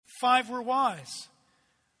5 were wise.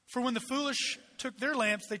 For when the foolish took their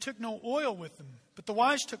lamps, they took no oil with them. But the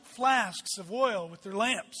wise took flasks of oil with their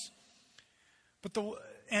lamps. But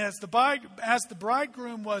as the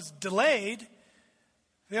bridegroom was delayed,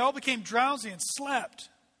 they all became drowsy and slept.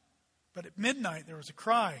 But at midnight there was a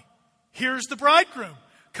cry, 'Here's the bridegroom!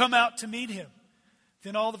 Come out to meet him.'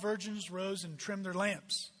 Then all the virgins rose and trimmed their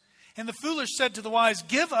lamps. And the foolish said to the wise,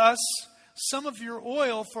 'Give us some of your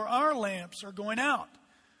oil, for our lamps are going out.'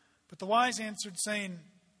 But the wise answered, saying,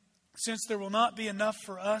 'Since there will not be enough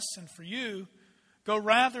for us and for you, go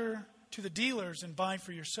rather to the dealers and buy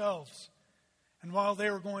for yourselves.' And while they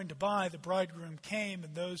were going to buy, the bridegroom came,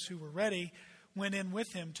 and those who were ready went in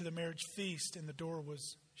with him to the marriage feast, and the door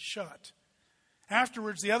was shut.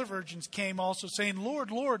 Afterwards the other virgins came also, saying, 'Lord,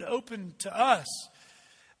 Lord, open to us.'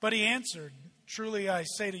 But he answered, 'Truly I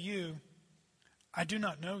say to you, I do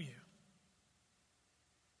not know you.'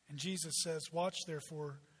 And Jesus says, 'Watch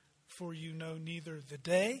therefore, for you know neither the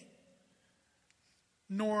day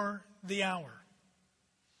nor the hour.'"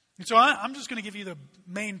 And so I'm just going to give you the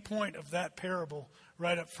main point of that parable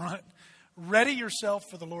right up front. Ready yourself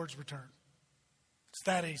for the Lord's return. It's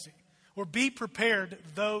that easy. Or be prepared,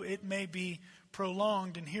 though it may be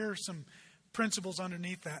prolonged. And here are some principles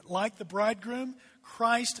underneath that. Like the bridegroom,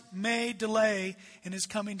 Christ may delay in his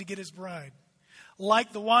coming to get his bride.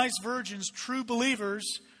 Like the wise virgins, true believers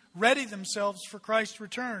ready themselves for Christ's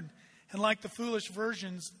return. And like the foolish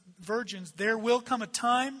virgins, there will come a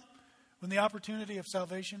time when the opportunity of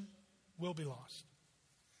salvation will be lost.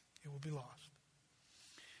 It will be lost.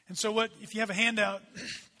 And so if you have a handout,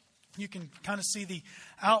 you can kind of see the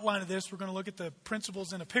outline of this. We're going to look at the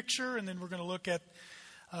principles in a picture, and then we're going to look at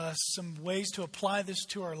some ways to apply this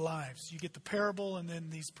to our lives. You get the parable and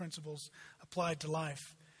then these principles applied to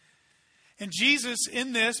life. And Jesus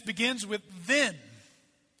in this begins with then.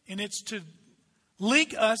 And it's to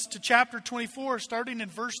link us to chapter 24, starting in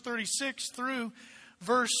verse 36 through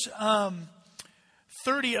verse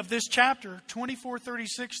 30 of this chapter.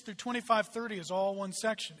 24:36 through 25:30 is all one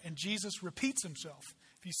section. And Jesus repeats himself.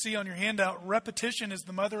 If you see on your handout, repetition is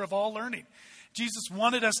the mother of all learning. Jesus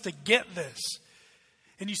wanted us to get this.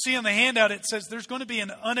 And you see on the handout, it says there's going to be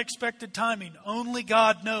an unexpected timing. Only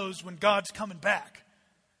God knows when God's coming back.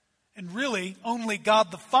 And really, only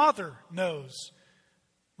God the Father knows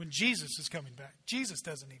when Jesus is coming back. Jesus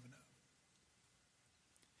doesn't even know.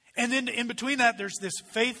 And then in between that, there's this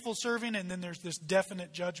faithful serving, and then there's this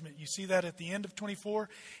definite judgment. You see that at the end of 24,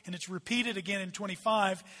 and it's repeated again in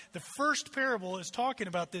 25. The first parable is talking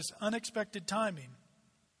about this unexpected timing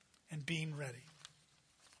and being ready.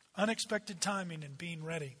 Unexpected timing and being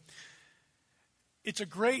ready. It's a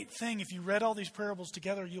great thing. If you read all these parables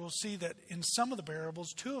together, you will see that in some of the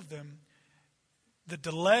parables, 2 of them, the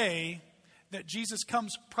delay that Jesus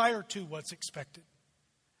comes prior to what's expected.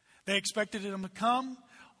 They expected him to come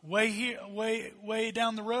way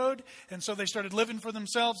down the road, and so they started living for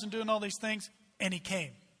themselves and doing all these things, and he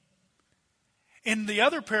came. In the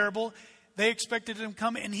other parable, they expected him to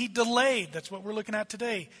come, and he delayed. That's what we're looking at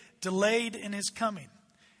today. Delayed in his coming.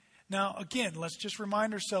 Now, again, let's just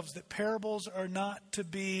remind ourselves that parables are not to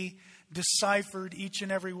be deciphered, each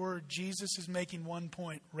and every word. Jesus is making one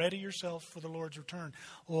point. Ready yourself for the Lord's return.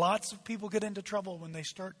 Lots of people get into trouble when they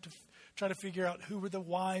start to try to figure out who were the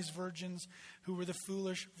wise virgins, who were the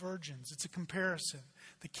foolish virgins. It's a comparison.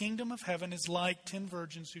 The kingdom of heaven is like 10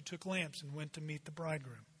 virgins who took lamps and went to meet the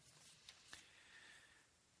bridegroom.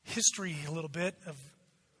 History a little bit of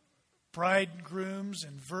bridegrooms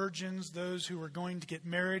and virgins, those who are going to get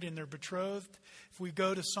married and they're betrothed. If we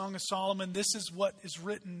go to Song of Solomon, this is what is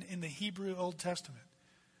written in the Hebrew Old Testament.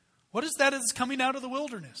 What is that that's coming out of the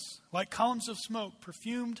wilderness? Like columns of smoke,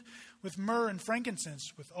 perfumed with myrrh and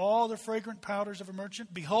frankincense, with all the fragrant powders of a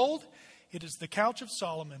merchant. Behold, it is the couch of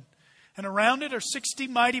Solomon. And around it are 60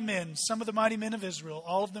 mighty men, some of the mighty men of Israel,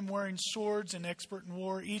 all of them wearing swords and expert in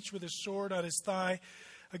war, each with his sword on his thigh,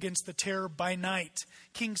 against the terror by night.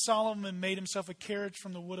 King Solomon made himself a carriage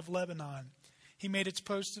from the wood of Lebanon. He made its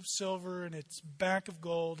posts of silver and its back of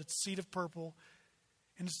gold, its seat of purple.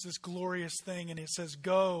 And it's this glorious thing. And it says,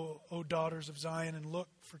 "Go, O daughters of Zion, and look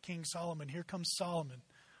for King Solomon." Here comes Solomon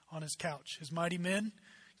on his couch. His mighty men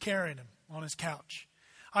carrying him on his couch.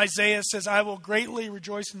 Isaiah says, "I will greatly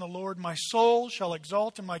rejoice in the Lord. My soul shall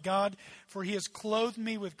exult in my God, for he has clothed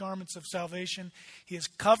me with garments of salvation. He has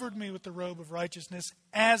covered me with the robe of righteousness.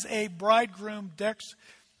 As a bridegroom decks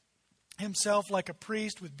himself like a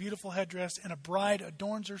priest with beautiful headdress, and a bride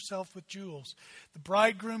adorns herself with jewels." The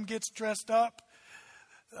bridegroom gets dressed up.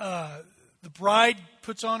 The bride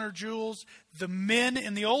puts on her jewels. The men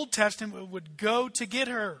in the Old Testament would go to get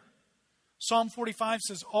her. Psalm 45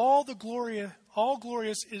 says, all all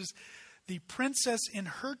glorious is the princess in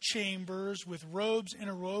her chambers with robes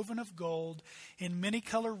interwoven of gold. In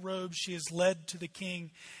many-colored robes she is led to the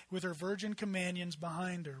king with her virgin companions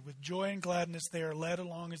behind her. With joy and gladness they are led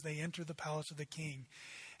along as they enter the palace of the king.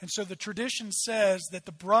 And so the tradition says that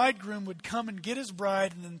the bridegroom would come and get his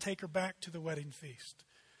bride and then take her back to the wedding feast.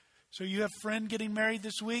 So you have a friend getting married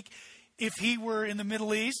this week. If he were in the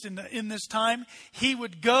Middle East in this time, he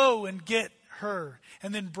would go and get her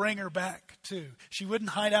and then bring her back too. She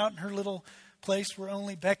wouldn't hide out in her little place where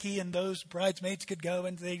only Becky and those bridesmaids could go,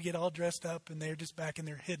 and they'd get all dressed up and they're just back in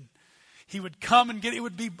there hidden. He would come and it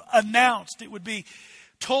would be announced. It would be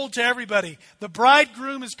told to everybody. The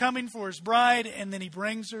bridegroom is coming for his bride, and then he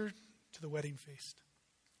brings her to the wedding feast.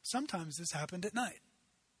 Sometimes this happened at night.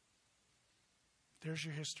 There's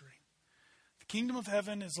your history. The kingdom of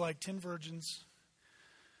heaven is like 10 virgins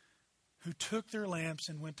who took their lamps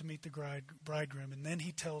and went to meet the bridegroom. And then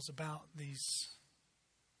he tells about these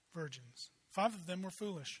virgins. 5 of them were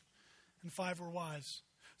foolish, and 5 were wise.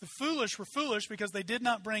 The foolish were foolish because they did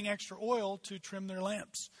not bring extra oil to trim their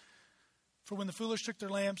lamps. For when the foolish took their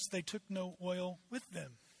lamps, they took no oil with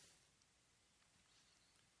them.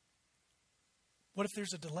 What if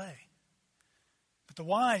there's a delay? But the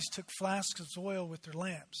wise took flasks of oil with their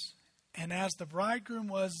lamps. And as the bridegroom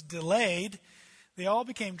was delayed, they all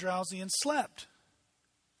became drowsy and slept.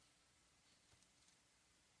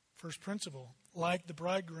 First principle, like the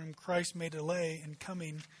bridegroom, Christ may delay in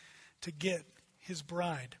coming to get his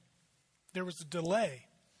bride. There was a delay.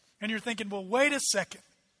 And you're thinking, well, wait a second.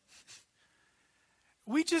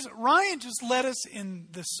 Ryan just led us in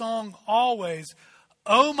the song Always,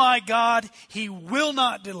 oh my God, he will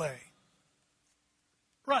not delay.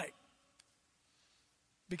 Right.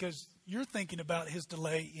 Because you're thinking about his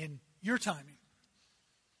delay in your timing.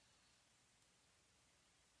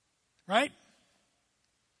 Right?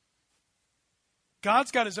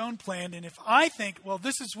 God's got his own plan, and if I think, well,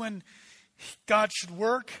 this is when God should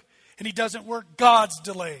work, and he doesn't work, God's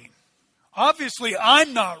delaying. Obviously,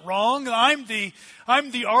 I'm not wrong. I'm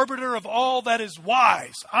the arbiter of all that is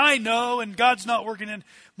wise. I know, and God's not working in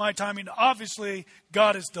my timing. Obviously,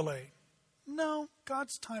 God is delayed. No,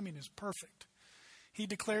 God's timing is perfect. He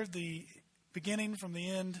declared the beginning from the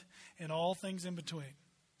end and all things in between.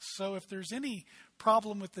 So if there's any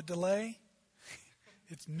problem with the delay,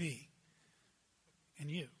 it's me and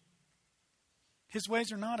you. His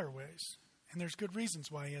ways are not our ways. And there's good reasons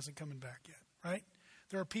why he hasn't come back yet, right?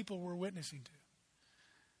 There are people we're witnessing to.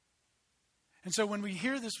 And so when we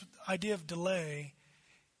hear this idea of delay,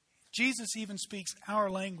 Jesus even speaks our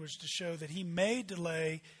language to show that he may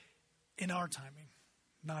delay in our timing,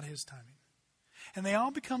 not his timing. And they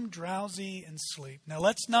all become drowsy and sleep. Now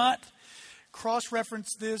let's not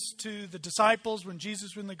cross-reference this to the disciples when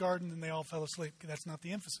Jesus was in the garden and they all fell asleep. That's not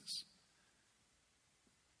the emphasis.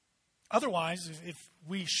 Otherwise, if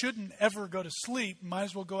we shouldn't ever go to sleep, might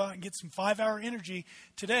as well go out and get some 5-hour energy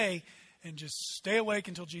today and just stay awake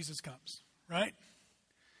until Jesus comes, right?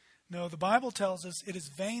 No, the Bible tells us it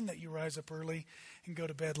is vain that you rise up early and go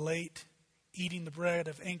to bed late, eating the bread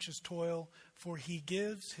of anxious toil, for he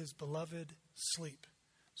gives his beloved sleep.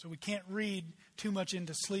 So we can't read too much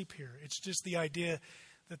into sleep here. It's just the idea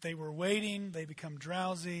that they were waiting, they become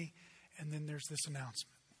drowsy, and then there's this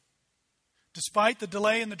announcement. Despite the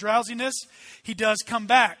delay and the drowsiness, he does come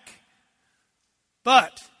back.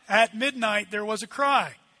 But at midnight there was a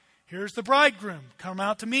cry. Here's the bridegroom. Come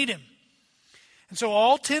out to meet him. And so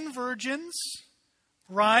all 10 virgins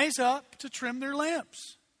rise up to trim their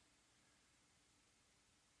lamps.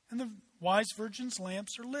 And the wise virgins'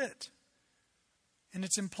 lamps are lit. And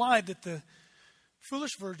it's implied that the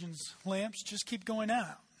foolish virgins' lamps just keep going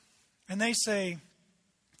out. And they say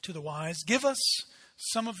to the wise, give us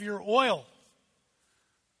some of your oil.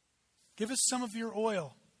 Give us some of your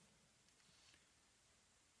oil.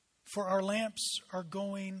 For our lamps are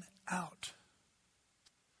going out.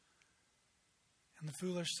 And the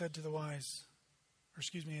foolish said to the wise,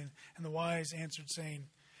 and the wise answered, saying,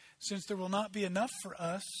 since there will not be enough for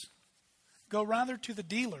us, go rather to the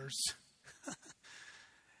dealers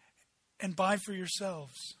and buy for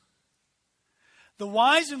yourselves. The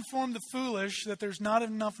wise informed the foolish that there's not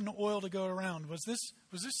enough oil to go around. Was this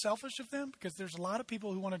selfish of them? Because there's a lot of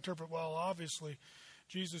people who want to interpret, well, obviously,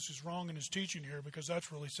 Jesus is wrong in his teaching here because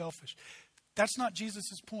that's really selfish. That's not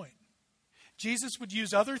Jesus' point. Jesus would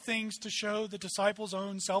use other things to show the disciples'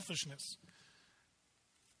 own selfishness.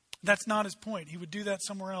 That's not his point. He would do that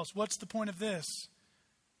somewhere else. What's the point of this?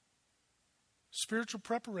 Spiritual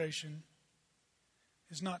preparation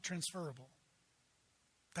is not transferable.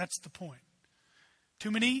 That's the point.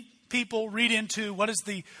 Too many people read into what does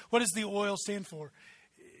the oil stand for?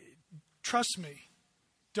 Trust me.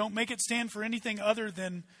 Don't make it stand for anything other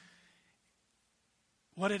than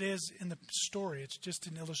what it is in the story. It's just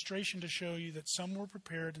an illustration to show you that some were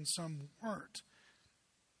prepared and some weren't.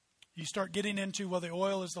 You start getting into, well, the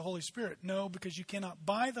oil is the Holy Spirit. No, because you cannot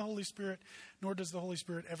buy the Holy Spirit, nor does the Holy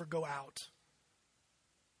Spirit ever go out.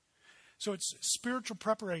 So it's spiritual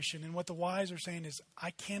preparation. And what the wise are saying is,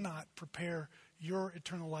 I cannot prepare your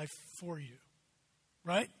eternal life for you.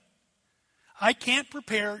 Right? I can't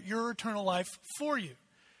prepare your eternal life for you.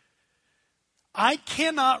 I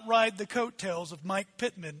cannot ride the coattails of Mike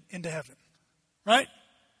Pittman into heaven. Right?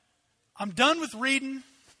 I'm done with reading.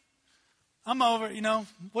 I'm over,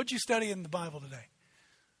 what'd you study in the Bible today?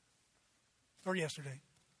 Or yesterday?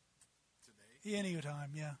 Today? Any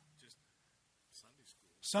time, yeah. Just Sunday school.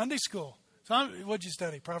 Sunday school. So what'd you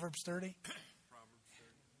study? Proverbs 30? Proverbs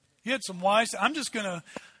 30. You had some wise. I'm just gonna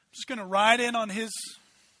ride in on his.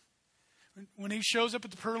 When he shows up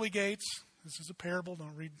at the pearly gates. This is a parable.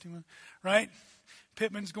 Don't read too much. Right?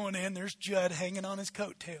 Pittman's going in. There's Judd hanging on his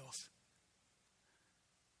coattails.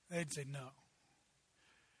 They'd say no.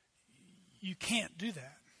 You can't do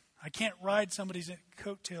that. I can't ride somebody's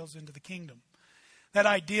coattails into the kingdom. That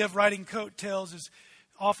idea of riding coattails is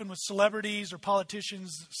often with celebrities or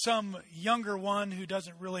politicians. Some younger one who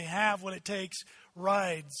doesn't really have what it takes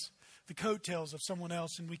rides the coattails of someone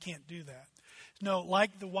else, and we can't do that. No,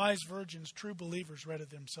 like the wise virgins, true believers ready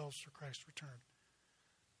themselves for Christ's return.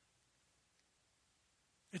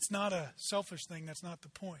 It's not a selfish thing. That's not the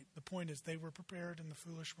point. The point is they were prepared and the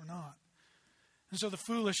foolish were not. And so the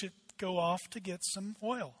foolish go off to get some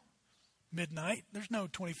oil. Midnight. There's no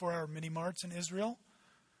 24-hour mini-marts in Israel.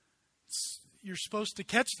 You're supposed to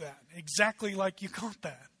catch that exactly like you caught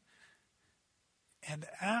that. And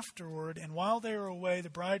afterward, and while they were away, the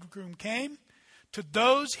bridegroom came. To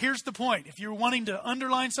those, here's the point. If you're wanting to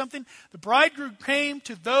underline something, the bridegroom came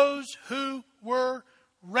to those who were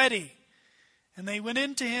ready. And they went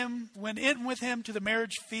in with him to the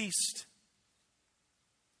marriage feast.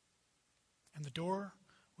 And the door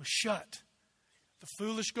was shut. The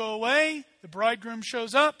foolish go away. The bridegroom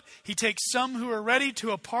shows up. He takes some who are ready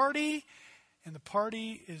to a party. And the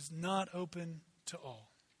party is not open to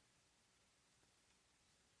all.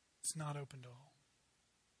 It's not open to all.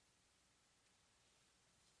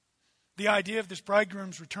 The idea of this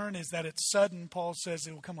bridegroom's return is that it's sudden. Paul says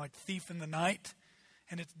it will come like thief in the night.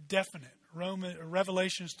 And it's definite.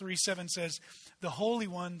 Revelations 3:7 says, the Holy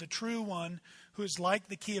One, the true one, who is like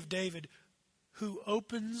the key of David, who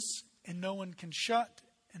opens and no one can shut,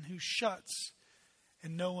 and who shuts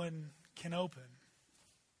and no one can open.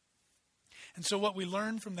 And so what we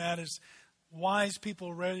learn from that is wise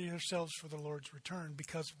people ready themselves for the Lord's return,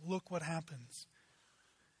 because look what happens.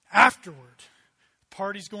 Afterward,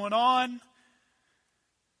 party's going on.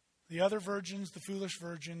 The other virgins, the foolish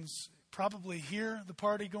virgins, probably hear the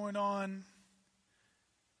party going on,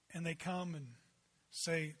 and they come and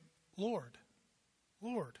say, Lord,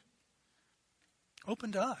 Lord,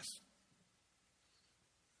 open to us.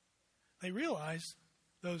 They realize,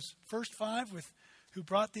 those first five who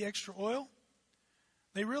brought the extra oil,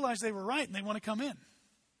 they realize they were right and they want to come in.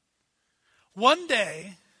 One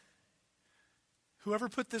day, whoever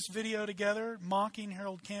put this video together, mocking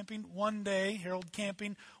Harold Camping, one day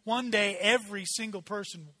every single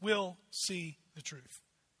person will see the truth.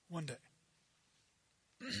 One day.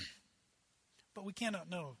 But we cannot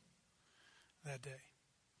know that day.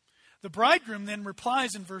 The bridegroom then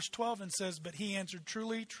replies in verse 12 and says, but he answered,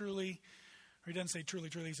 truly, truly, or he doesn't say truly,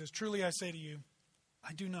 truly, he says, truly I say to you,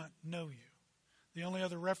 I do not know you. The only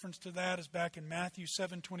other reference to that is back in Matthew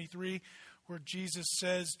 7:23, where Jesus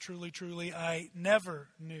says, truly, truly, I never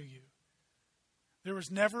knew you. There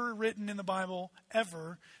was never written in the Bible,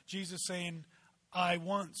 ever, Jesus saying, I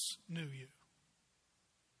once knew you.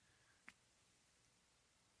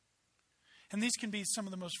 And these can be some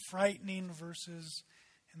of the most frightening verses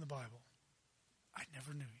in the Bible. I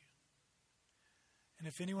never knew you. And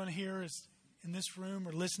if anyone here is in this room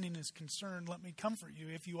or listening is concerned, let me comfort you.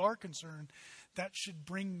 If you are concerned, that should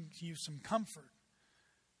bring you some comfort.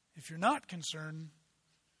 If you're not concerned,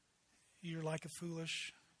 you're like a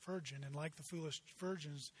foolish virgin. And like the foolish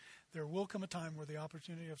virgins, there will come a time where the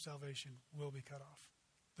opportunity of salvation will be cut off.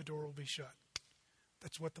 The door will be shut.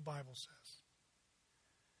 That's what the Bible says.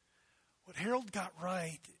 What Harold got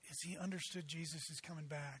right is he understood Jesus is coming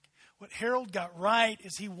back. What Harold got right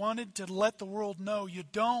is he wanted to let the world know you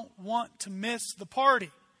don't want to miss the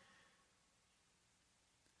party.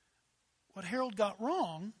 What Harold got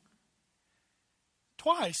wrong,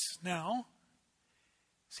 twice now,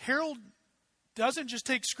 is Harold doesn't just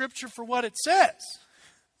take Scripture for what it says.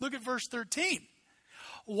 Look at verse 13.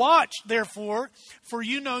 Watch, therefore, for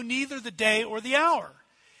you know neither the day or the hour.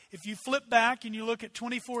 If you flip back and you look at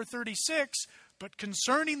 24:36, but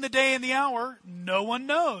concerning the day and the hour, no one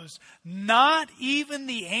knows. Not even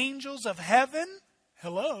the angels of heaven.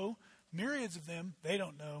 Hello, myriads of them, they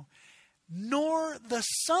don't know. Nor the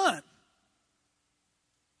Son.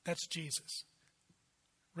 That's Jesus.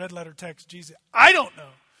 Red letter text, Jesus. I don't know.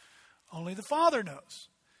 Only the Father knows.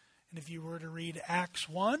 And if you were to read Acts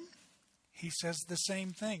 1, he says the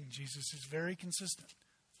same thing. Jesus is very consistent.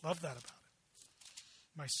 Love that about it.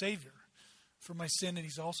 My Savior for my sin, and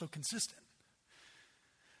he's also consistent.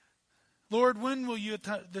 Lord, when will you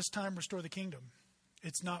at this time restore the kingdom?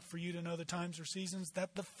 It's not for you to know the times or seasons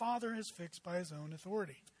that the Father has fixed by his own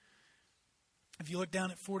authority. If you look down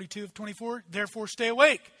at 42 of 24, therefore stay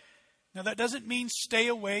awake. Now that doesn't mean stay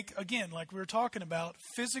awake, again, like we were talking about,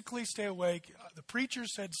 physically stay awake. The preacher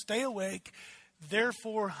said stay awake,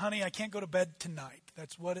 therefore, honey, I can't go to bed tonight.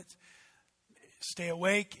 That's what it's. Stay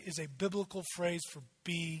awake is a biblical phrase for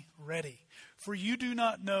be ready. For you do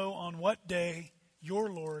not know on what day your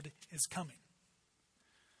Lord is coming.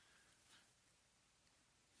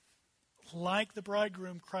 Like the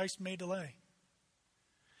bridegroom, Christ may delay.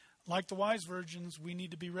 Like the wise virgins, we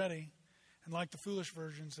need to be ready. And like the foolish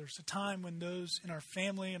virgins, there's a time when those in our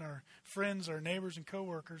family and our friends, our neighbors and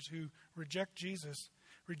coworkers who reject Jesus,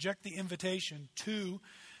 reject the invitation to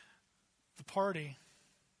the party,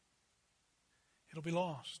 it'll be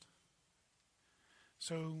lost.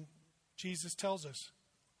 So Jesus tells us,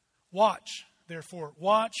 watch, therefore.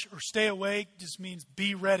 Watch or stay awake just means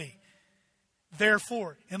be ready.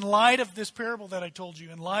 Therefore, in light of this parable that I told you,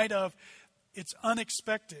 in light of it's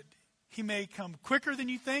unexpected, he may come quicker than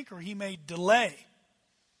you think, or he may delay.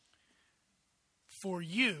 For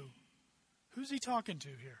you. Who's he talking to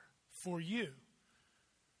here? For you.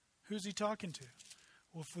 Who's he talking to?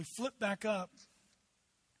 Well, if we flip back up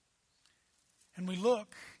and we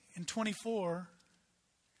look in 24,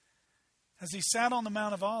 as he sat on the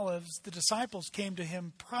Mount of Olives, the disciples came to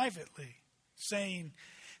him privately, saying,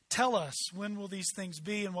 tell us, when will these things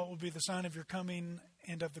be, and what will be the sign of your coming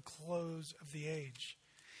and of the close of the age?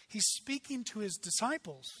 He's speaking to his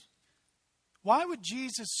disciples. Why would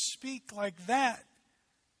Jesus speak like that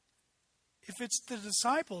if it's the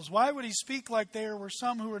disciples? Why would he speak like there were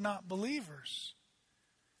some who were not believers?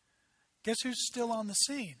 Guess who's still on the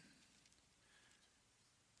scene?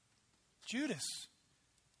 Judas.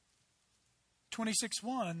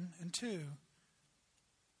 26:1 and 2.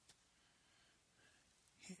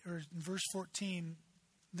 Or in verse 14,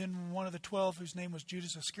 then one of the 12, whose name was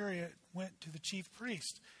Judas Iscariot, went to the chief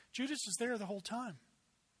priest. Judas is there the whole time.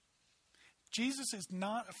 Jesus is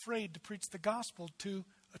not afraid to preach the gospel to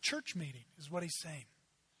a church meeting, is what he's saying.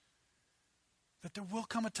 That there will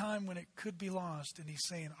come a time when it could be lost, and he's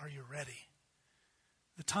saying, are you ready?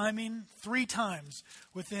 The timing, 3 times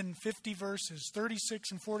within 50 verses,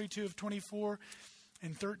 36 and 42 of 24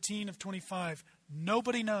 and 13 of 25.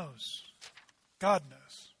 Nobody knows. God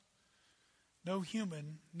knows. No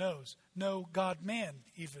human knows. No God-man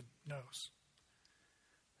even knows.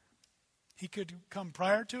 He could come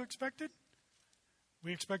prior to expected.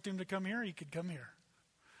 We expect him to come here. He could come here.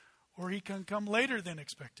 Or he can come later than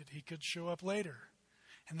expected. He could show up later.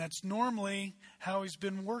 And that's normally how he's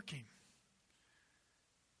been working.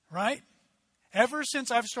 Right? Ever since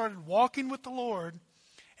I've started walking with the Lord,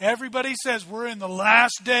 everybody says we're in the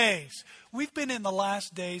last days. We've been in the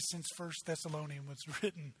last days since 1 Thessalonians was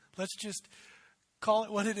written. Let's just call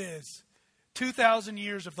it what it is. 2,000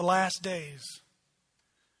 years of the last days.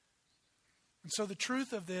 And so the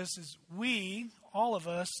truth of this is we, all of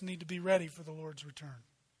us, need to be ready for the Lord's return.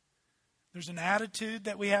 There's an attitude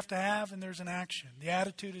that we have to have, and there's an action. The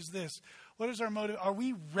attitude is this. What is our motive? Are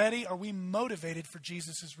we ready? Are we motivated for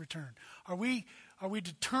Jesus' return? Are we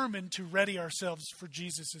determined to ready ourselves for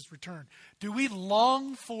Jesus' return? Do we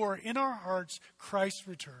long for, in our hearts, Christ's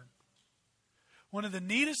return? One of the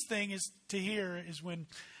neatest things to hear is when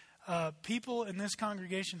people in this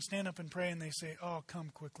congregation stand up and pray and they say, oh,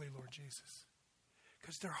 come quickly, Lord Jesus.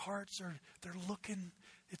 Because their hearts they're looking,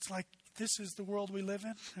 it's like this is the world we live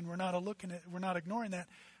in, and we're not ignoring that,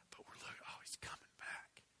 but we're looking, oh, he's coming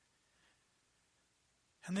back.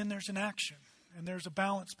 And then there's an action, and there's a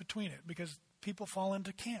balance between it, because people fall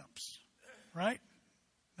into camps, right?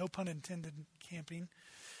 No pun intended, camping.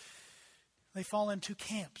 They fall into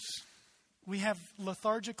camps. We have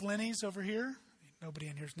lethargic Lennies over here. Nobody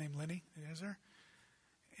in here is named Lenny, is there?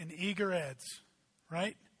 And eager Eds,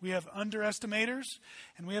 right? We have underestimators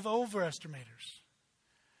and we have overestimators.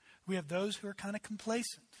 We have those who are kind of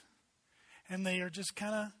complacent. And they are just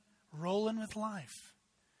kind of rolling with life.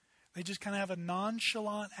 They just kind of have a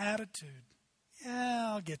nonchalant attitude.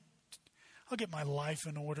 Yeah, I'll get my life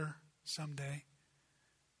in order someday.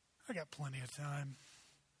 I got plenty of time.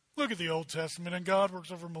 Look at the Old Testament, and God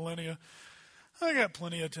works over millennia. I got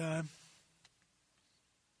plenty of time.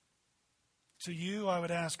 To you, I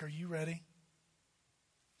would ask, are you ready?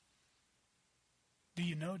 Do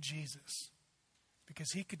you know Jesus?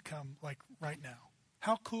 Because he could come like right now.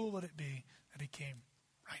 How cool would it be that he came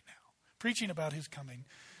right now? Preaching about his coming.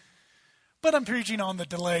 But I'm preaching on the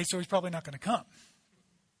delay, so he's probably not going to come.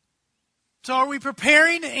 So are we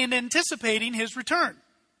preparing and anticipating his return?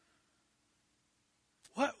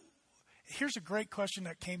 Here's a great question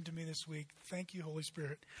that came to me this week. Thank you, Holy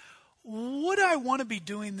Spirit. Would I want to be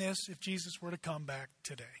doing this if Jesus were to come back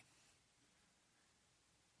today?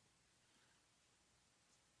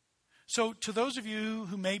 So to those of you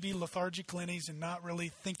who may be lethargic Lennies and not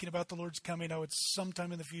really thinking about the Lord's coming, oh, it's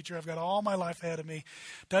sometime in the future. I've got all my life ahead of me.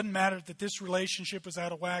 Doesn't matter that this relationship is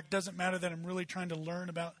out of whack. Doesn't matter that I'm really trying to learn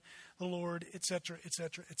about the Lord, etc.,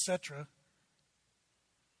 etc., etc.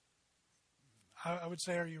 I would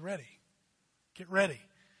say, are you ready? Get ready.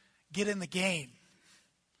 Get in the game.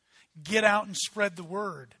 Get out and spread the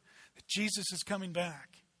word that Jesus is coming back.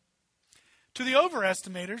 To the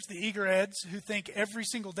overestimators, the eagerheads who think every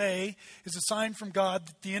single day is a sign from God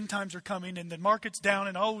that the end times are coming and the market's down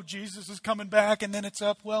and, oh, Jesus is coming back and then it's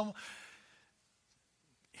up. Well,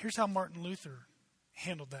 here's how Martin Luther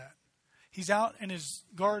handled that. He's out in his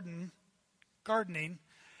gardening,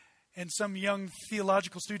 and some young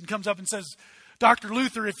theological student comes up and says, Dr.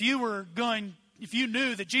 Luther, if you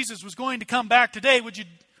knew that Jesus was going to come back today,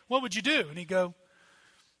 what would you do? And he'd go,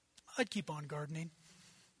 I'd keep on gardening.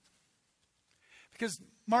 Because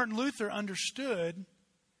Martin Luther understood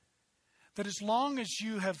that as long as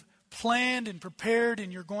you have planned and prepared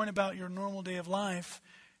and you're going about your normal day of life,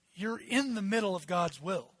 you're in the middle of God's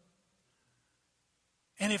will.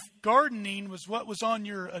 And if gardening was what was on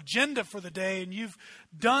your agenda for the day and you've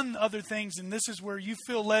done other things and this is where you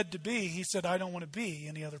feel led to be, he said, I don't want to be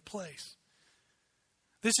any other place.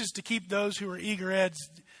 This is to keep those who are eagerheads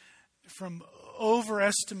from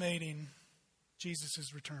overestimating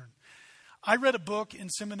Jesus' return. I read a book in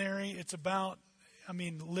seminary. It's about,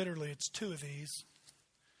 literally, it's two of these.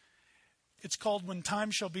 It's called When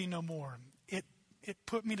Time Shall Be No More. It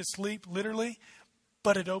put me to sleep, literally,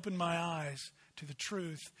 but it opened my eyes to the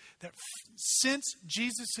truth that since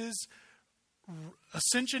Jesus'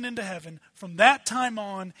 ascension into heaven, from that time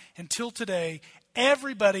on until today,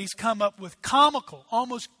 everybody's come up with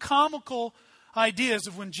almost comical ideas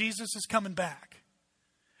of when Jesus is coming back.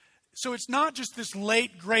 So it's not just this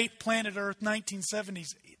late, great planet Earth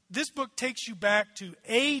 1970s. This book takes you back to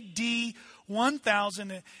AD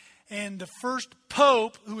 1000 and the first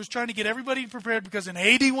pope who was trying to get everybody prepared because in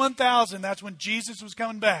AD 1000, that's when Jesus was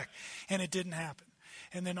coming back. And it didn't happen.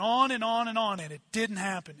 And then on and on and on, and it didn't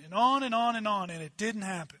happen. And on and on and on, and it didn't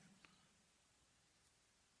happen.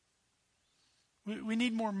 We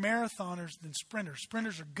need more marathoners than sprinters.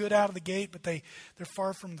 Sprinters are good out of the gate, but they're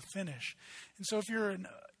far from the finish. And so if you're an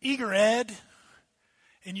eager ed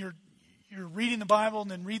and you're reading the Bible and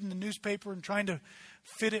then reading the newspaper and trying to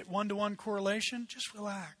fit it one-to-one correlation, just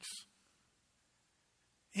relax.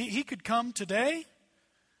 He could come today,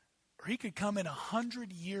 or he could come in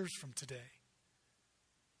 100 years from today.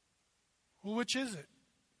 Well, which is it?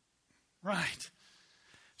 Right.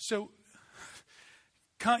 So,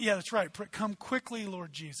 that's right. Come quickly,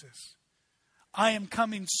 Lord Jesus. I am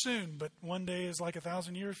coming soon, but one day is like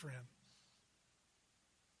 1,000 years for him.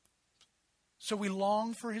 So we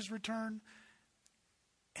long for his return,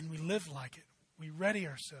 and we live like it. We ready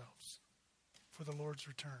ourselves for the Lord's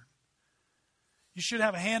return. You should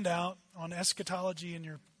have a handout on eschatology in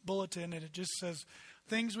your bulletin, and it just says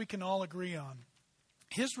things we can all agree on.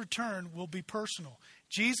 His return will be personal.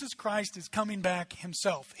 Jesus Christ is coming back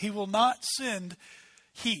himself. He will not send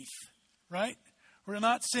Heath, right? We're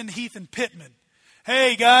not send Heath and Pittman.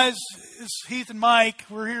 Hey guys, it's Heath and Mike.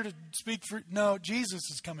 We're here to speak for... No, Jesus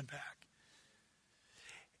is coming back.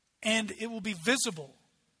 And it will be visible.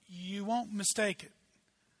 You won't mistake it.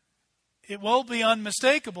 It won't be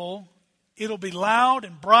unmistakable. It'll be loud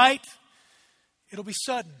and bright. It'll be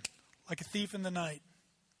sudden, like a thief in the night.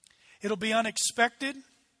 It'll be unexpected,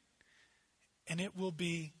 and it will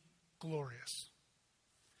be glorious.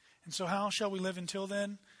 And so how shall we live until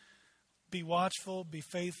then? Be watchful, be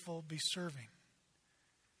faithful, be serving.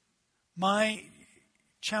 My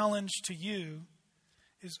challenge to you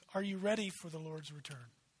is, are you ready for the Lord's return?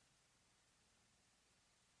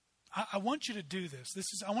 I want you to do this.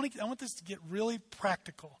 I want this to get really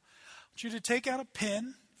practical. I want you to take out a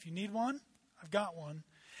pen, if you need one. I've got one.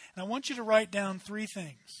 And I want you to write down 3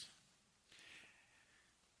 things.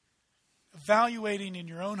 evaluating in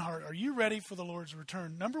your own heart, are you ready for the Lord's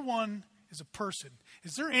return? Number one is a person.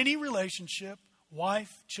 Is there any relationship, wife,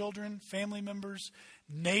 children, family members,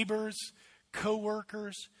 neighbors,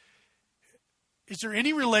 co-workers? Is there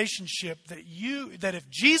any relationship that if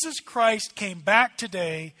Jesus Christ came back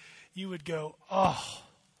today, you would go, oh,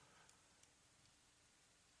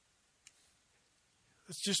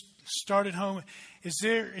 let's just start at home. Is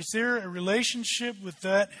there a relationship with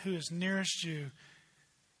that who is nearest you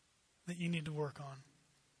that you need to work on?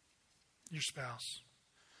 Your spouse.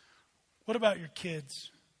 What about your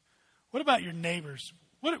kids? What about your neighbors?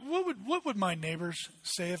 What would my neighbors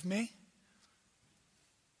say of me?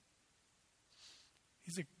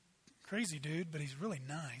 He's a crazy dude, but he's really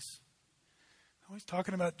nice. Always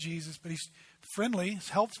talking about Jesus, but he's friendly, he's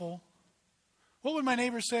helpful. What would my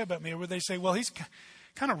neighbors say about me? Or would they say, well, he's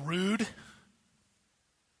kind of rude?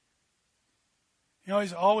 You know,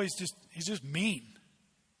 he's just mean.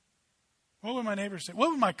 What would my neighbors say? What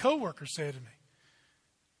would my coworkers say to me?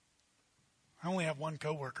 I only have one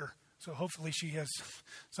coworker, so hopefully she has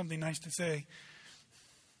something nice to say.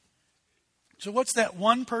 So what's that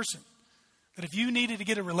one person that if you needed to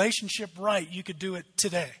get a relationship right, you could do it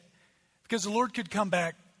today? Because the Lord could come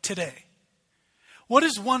back today. What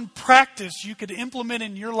is one practice you could implement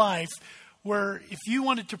in your life where if you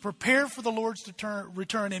wanted to prepare for the Lord's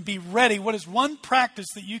return and be ready, what is one practice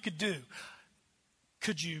that you could do?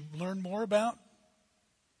 Could you learn more about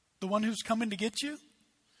the one who's coming to get you?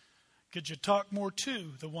 Could you talk more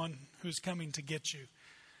to the one who's coming to get you?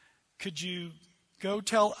 Could you go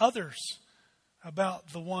tell others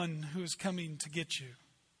about the one who is coming to get you?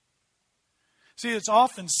 See, it's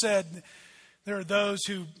often said there are those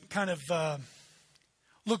who kind of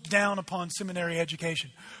look down upon seminary education.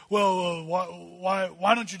 Well,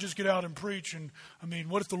 why don't you just get out and preach? And I mean,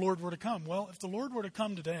 what if the Lord were to come? Well, if the Lord were to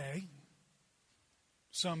come today,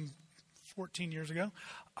 some 14 years ago,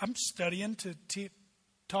 I'm studying to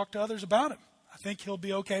talk to others about him. I think he'll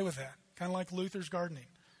be okay with that, kind of like Luther's gardening.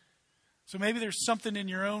 So maybe there's something in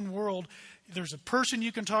your own world. There's a person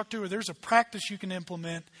you can talk to, or there's a practice you can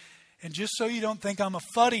implement. And just so you don't think I'm a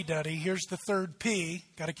fuddy-duddy, here's the third P.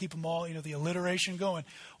 Got to keep them all, the alliteration going.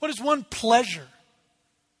 What is one pleasure?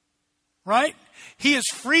 Right? He has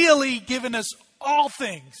freely given us all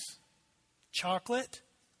things. Chocolate,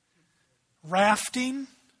 rafting,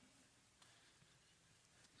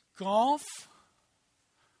 golf,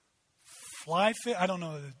 fly fish. I don't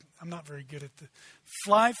know. I'm not very good at the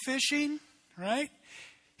fly fishing, right?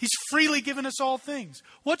 He's freely given us all things.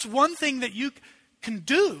 What's one thing that you can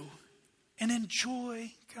do and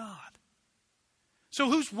enjoy God? So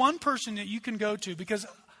who's one person that you can go to? Because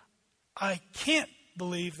I can't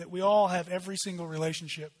believe that we all have every single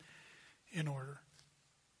relationship in order.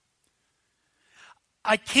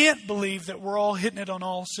 I can't believe that we're all hitting it on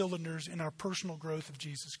all cylinders in our personal growth of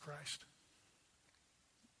Jesus Christ.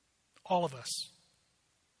 All of us.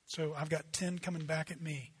 So I've got 10 coming back at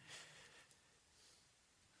me.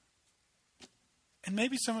 And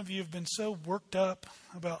maybe some of you have been so worked up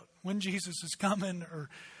about when Jesus is coming or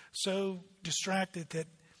so distracted that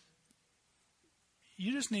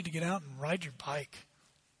you just need to get out and ride your bike.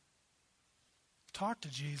 Talk to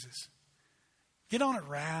Jesus. Get on a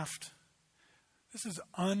raft. This is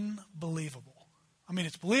unbelievable. I mean,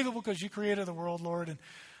 it's believable because you created the world, Lord,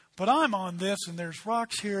 but I'm on this, and there's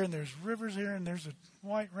rocks here, and there's rivers here, and there's a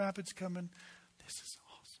white rapids coming. This is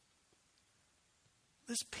awesome.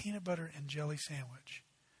 This peanut butter and jelly sandwich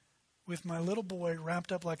with my little boy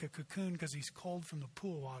wrapped up like a cocoon because he's cold from the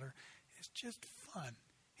pool water is just fun.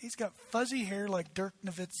 He's got fuzzy hair like Dirk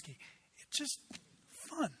Nowitzki. It's just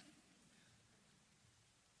fun.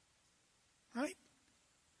 Right?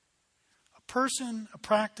 Person, a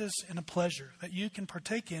practice, and a pleasure that you can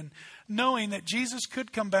partake in, knowing that Jesus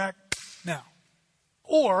could come back now.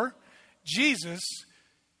 Or Jesus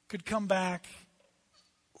could come back,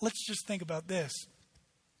 let's just think about this.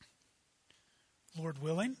 Lord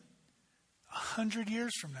willing, 100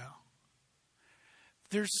 years from now.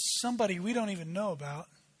 There's somebody we don't even know about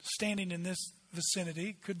standing in this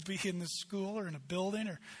vicinity, could be in this school or in a building,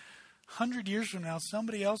 or 100 years from now,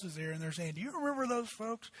 somebody else is there and they're saying, do you remember those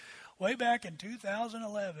folks? Way back in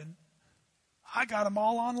 2011, I got them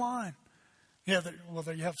all online. Yeah, well,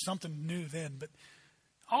 you have something new then, but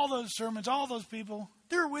all those sermons, all those people,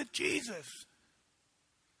 they're with Jesus.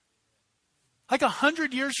 Like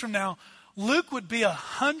 100 years from now, Luke would be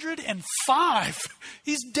 105.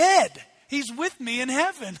 He's dead. He's with me in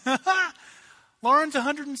heaven. Lauren's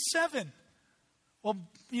 107. Well,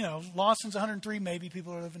 Lawson's 103. Maybe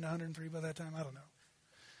people are living to 103 by that time. I don't know.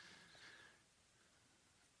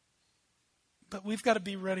 But we've got to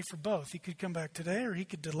be ready for both. He could come back today or he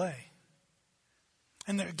could delay.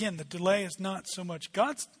 And again, the delay is not so much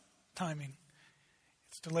God's timing.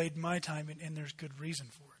 It's delayed my timing, and there's good reason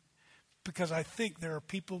for it. Because I think there are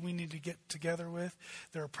people we need to get together with,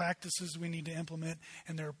 there are practices we need to implement,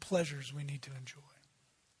 and there are pleasures we need to enjoy.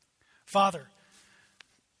 Father,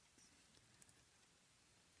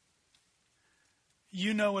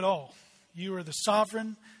 you know it all. You are the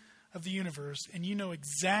sovereign of the universe, and you know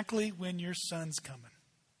exactly when your son's coming.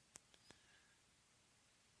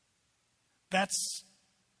 That's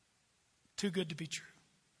too good to be true.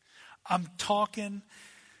 I'm talking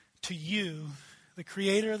to you, the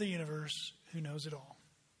creator of the universe, who knows it all.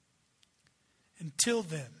 Until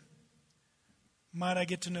then, might I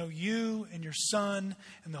get to know you and your Son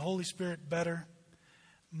and the Holy Spirit better.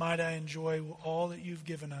 Might I enjoy all that you've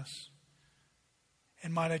given us.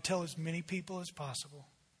 And might I tell as many people as possible,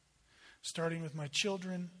 starting with my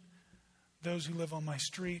children, those who live on my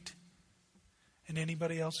street, and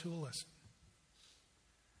anybody else who will listen,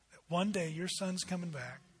 that one day your Son's coming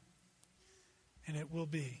back, and it will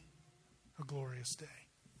be a glorious day.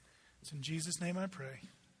 It's in Jesus' name I pray.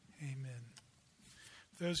 Amen.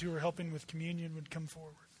 Those who are helping with communion would come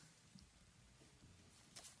forward.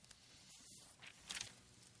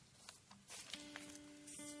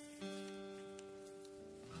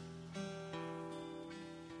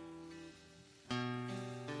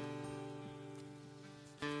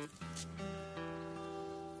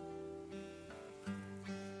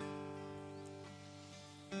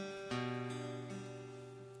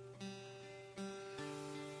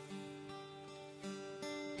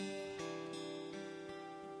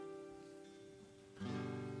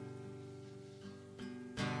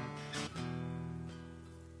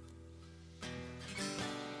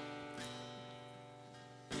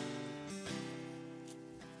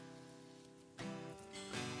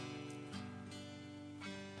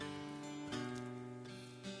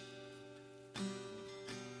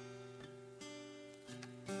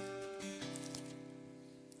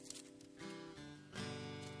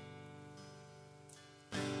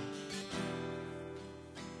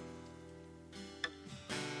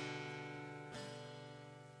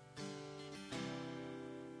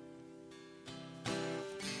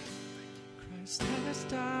 Christ has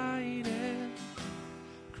died and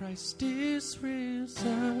Christ is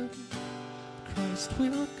risen. Christ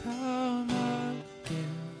will come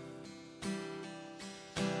again.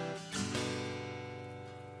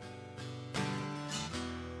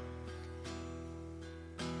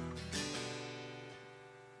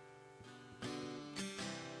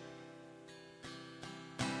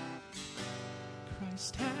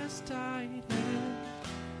 Christ has died and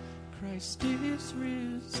Christ is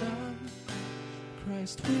risen.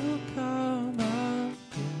 Christ will come again.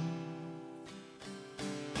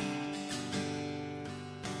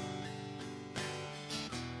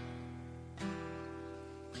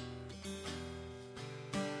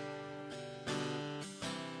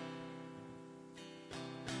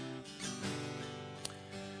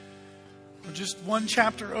 We're just one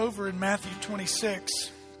chapter over in Matthew 26.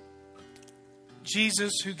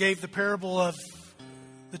 Jesus, who gave the parable of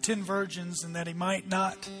the 10 virgins and that he might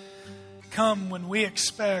not come when we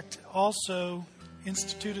expect, also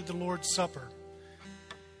instituted the Lord's Supper.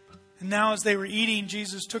 And now as they were eating,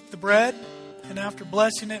 Jesus took the bread and after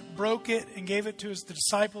blessing it, broke it and gave it to his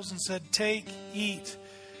disciples and said, "Take, eat.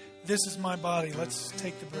 This is my body." Let's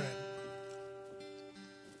take the bread.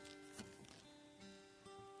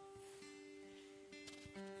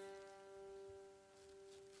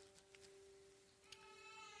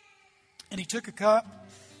 And he took a cup,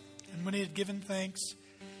 and when he had given thanks,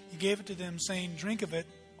 he gave it to them, saying, "Drink of it,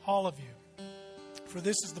 all of you. For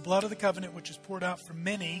this is the blood of the covenant, which is poured out for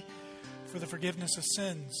many for the forgiveness of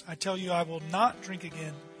sins. I tell you, I will not drink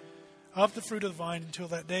again of the fruit of the vine until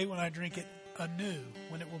that day when I drink it anew,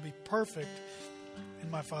 when it will be perfect in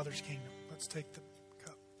my Father's kingdom." Let's take the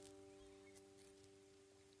cup.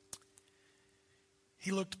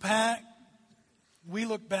 He looked back. We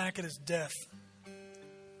look back at his death.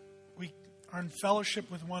 We are in fellowship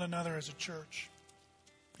with one another as a church.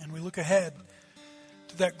 And we look ahead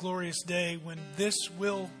to that glorious day when this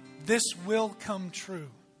will come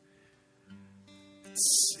true.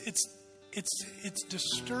 It's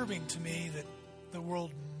disturbing to me that the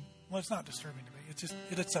world, well, it's not disturbing to me.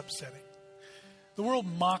 It's upsetting. The world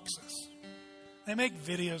mocks us. They make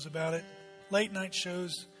videos about it, late night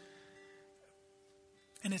shows,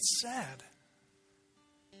 and it's sad.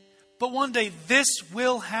 But one day this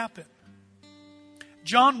will happen.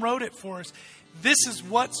 John wrote it for us. This is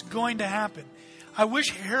what's going to happen. I wish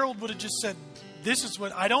Harold would have just said, "This is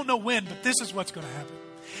what," I don't know when, but this is what's going to happen.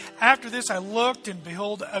 After this, I looked, and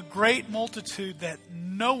behold, a great multitude that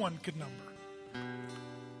no one could number,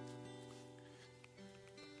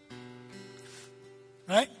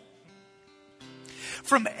 Right?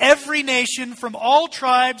 From every nation, from all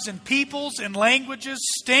tribes and peoples and languages,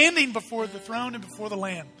 standing before the throne and before the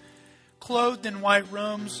Lamb, clothed in white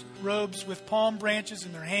robes with palm branches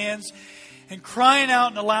in their hands, and crying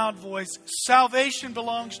out in a loud voice, "Salvation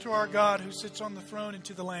belongs to our God who sits on the throne and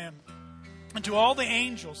to the Lamb, and to all the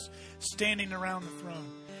angels standing around the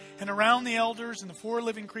throne, and around the elders and the four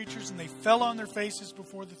living creatures, and they fell on their faces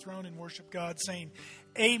before the throne and worshiped God, saying,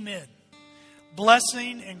 Amen.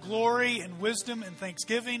 Blessing and glory and wisdom and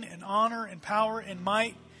thanksgiving and honor and power and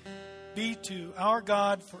might be to our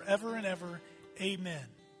God forever and ever. Amen."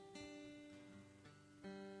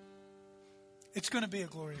 It's going to be a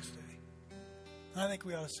glorious day. I think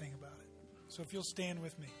we ought to sing about it. So if you'll stand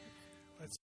with me.